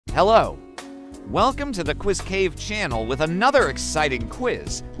Hello! Welcome to the Quiz Cave channel with another exciting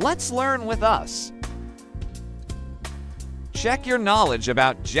quiz. Let's learn with us. Check your knowledge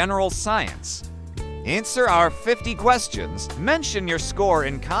about general science. Answer our 50 questions. Mention your score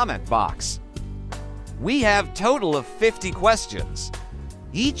in comment box. We have total of 50 questions.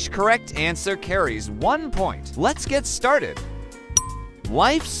 Each correct answer carries 1 point. Let's get started.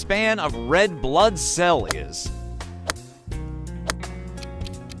 Lifespan of red blood cell is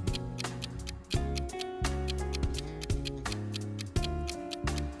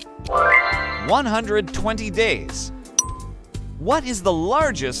 120 days. What is the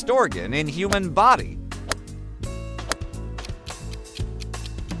largest organ in human body?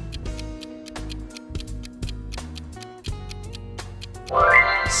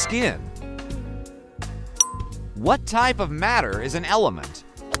 Skin. What type of matter is an element?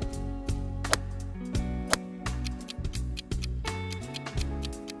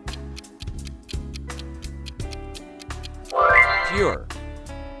 Pure.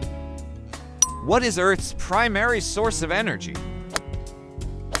 What is Earth's primary source of energy?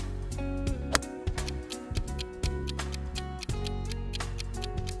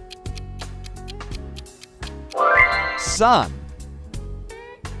 Sun.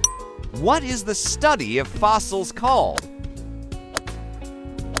 What is the study of fossils called?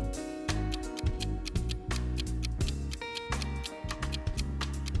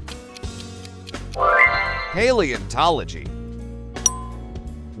 Paleontology.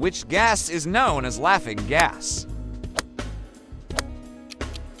 Which gas is known as laughing gas?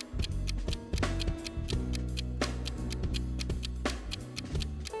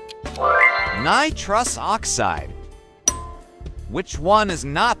 Nitrous oxide. Which one is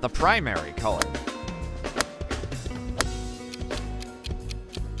not the primary color?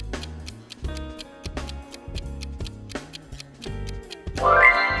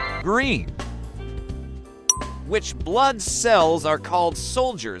 Green. Which blood cells are called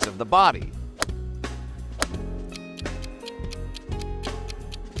soldiers of the body?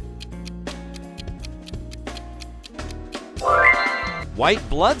 White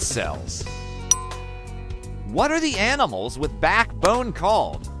blood cells. What are the animals with backbone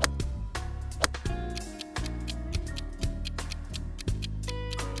called?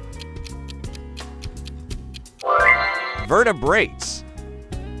 Vertebrates.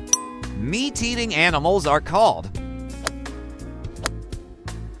 Meat-eating animals are called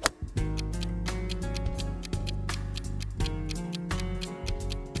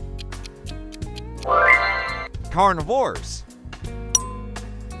carnivores.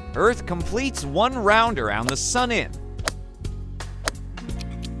 Earth completes one round around the sun in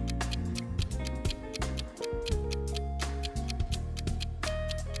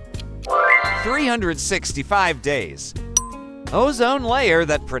 365 days. Ozone layer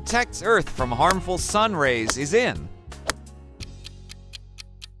that protects Earth from harmful sun rays is in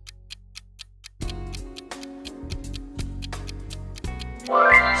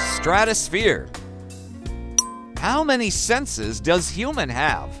stratosphere. How many senses does human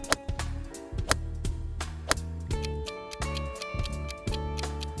have?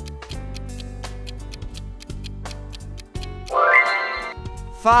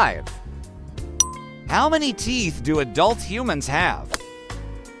 Five. How many teeth do adult humans have?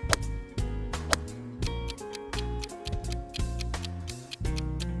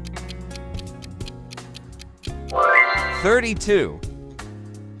 "32.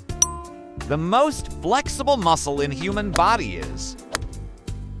 The most flexible muscle in human body is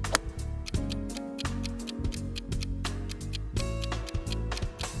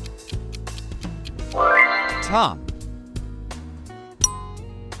tongue.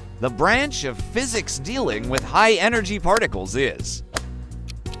 The branch of physics dealing with high-energy particles is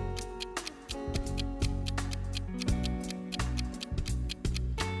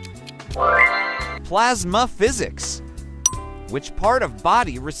plasma physics. Which part of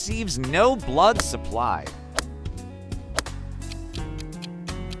body receives no blood supply?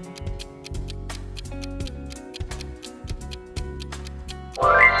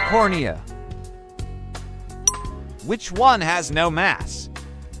 Cornea. Which one has no mass?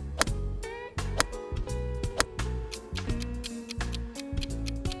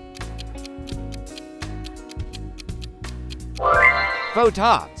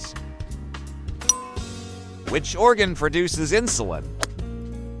 Photons. Which organ produces insulin?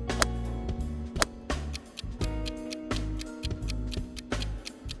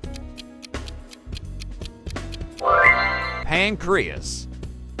 Pancreas.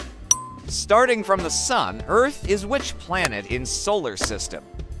 Starting from the sun, Earth is which planet in solar system?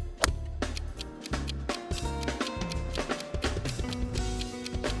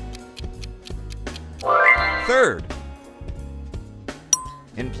 Third,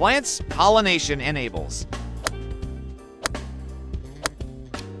 in plants, pollination enables.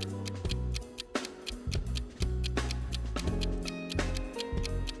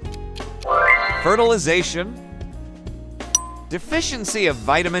 Fertilization. Deficiency of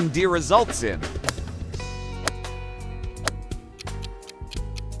vitamin D results in.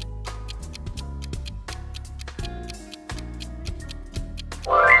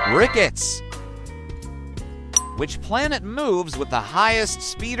 Rickets. Which planet moves with the highest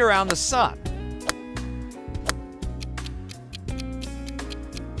speed around the sun?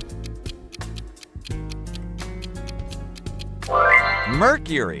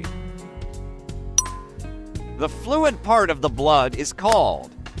 Mercury. The fluid part of the blood is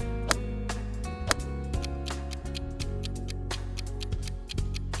called.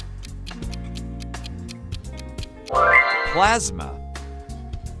 Plasma.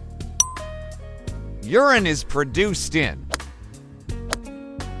 Urine is produced in.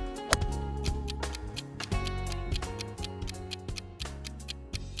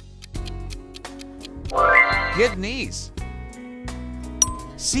 Kidneys.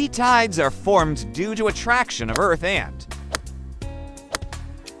 Sea tides are formed due to attraction of Earth and.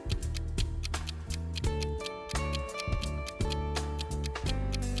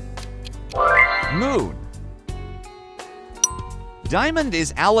 Moon. Diamond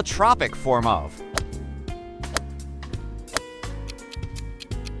is allotropic form of.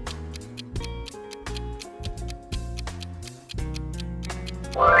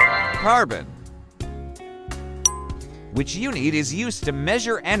 Carbon. Which unit is used to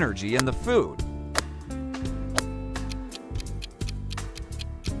measure energy in the food?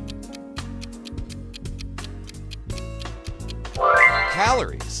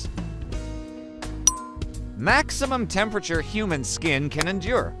 Calories. Maximum temperature human skin can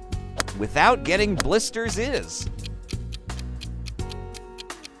endure without getting blisters is.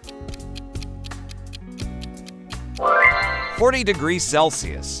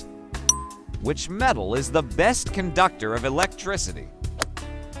 (40°C). Which metal is the best conductor of electricity?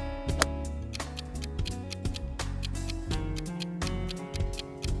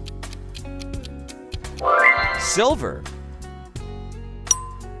 Silver.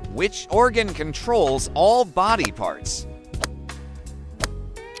 Which organ controls all body parts?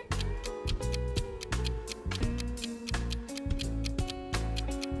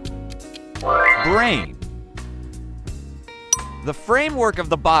 Brain. The framework of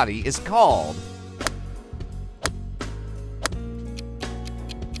the body is called.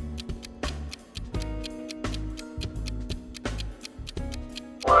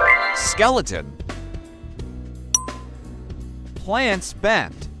 Skeleton. Plants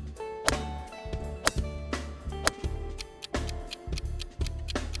bend.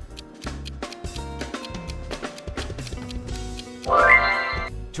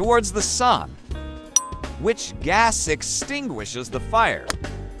 Towards the sun. Which gas extinguishes the fire?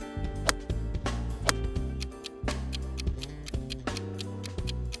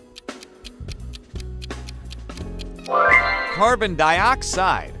 Carbon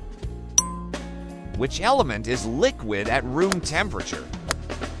dioxide. Which element is liquid at room temperature?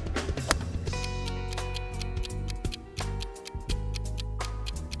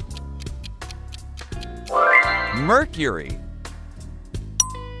 Mercury.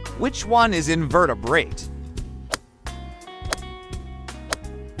 Which one is invertebrate?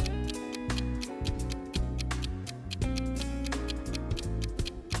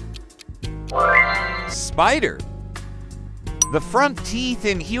 Spider. The front teeth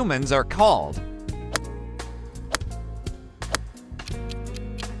in humans are called.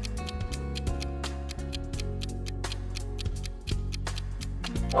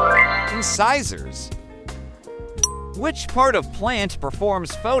 Incisors. Which part of plant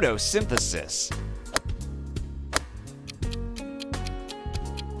performs photosynthesis?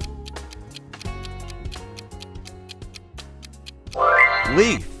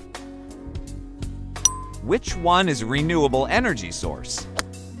 Leaf. Which one is renewable energy source?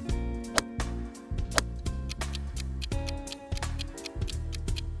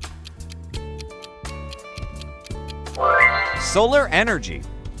 Solar energy.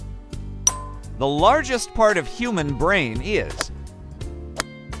 The largest part of human brain is.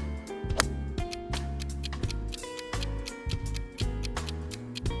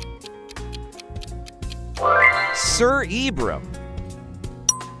 Cerebrum.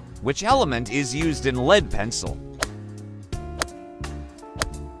 Which element is used in lead pencil?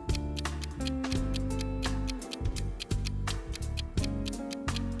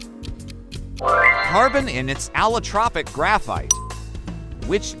 Carbon in its allotropic graphite.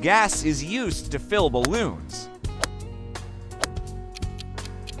 Which gas is used to fill balloons?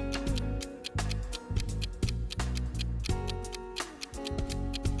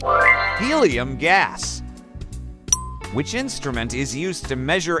 helium gas? Which instrument is used to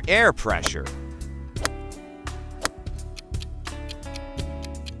measure air pressure?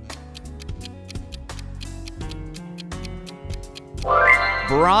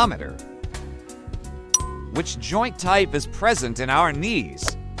 Barometer. Which joint type is present in our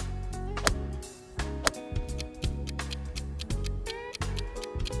knees?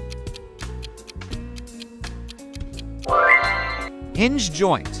 Hinge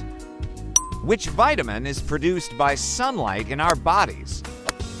joint. Which vitamin is produced by sunlight in our bodies?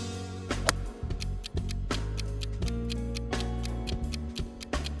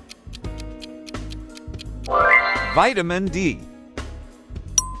 Vitamin D.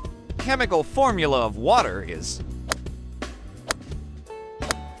 Chemical formula of water is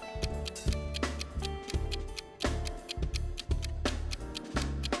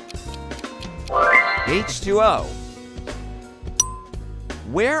H2O.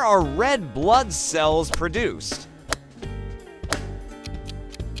 Where are red blood cells produced?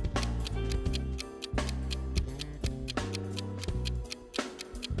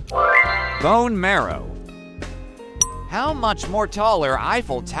 Bone marrow. How much more taller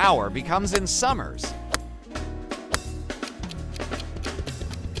Eiffel Tower becomes in summers?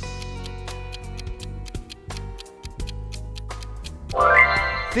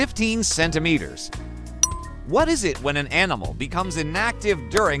 "15 centimeters. What is it when an animal becomes inactive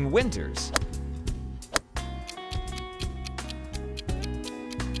during winters?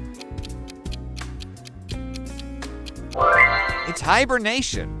 It's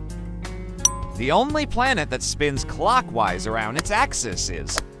hibernation. The only planet that spins clockwise around its axis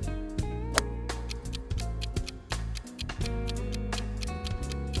is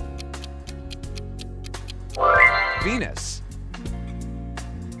Venus.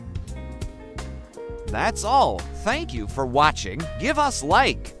 That's all. Thank you for watching. Give us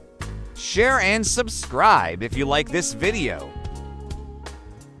like, share, and subscribe if you like this video.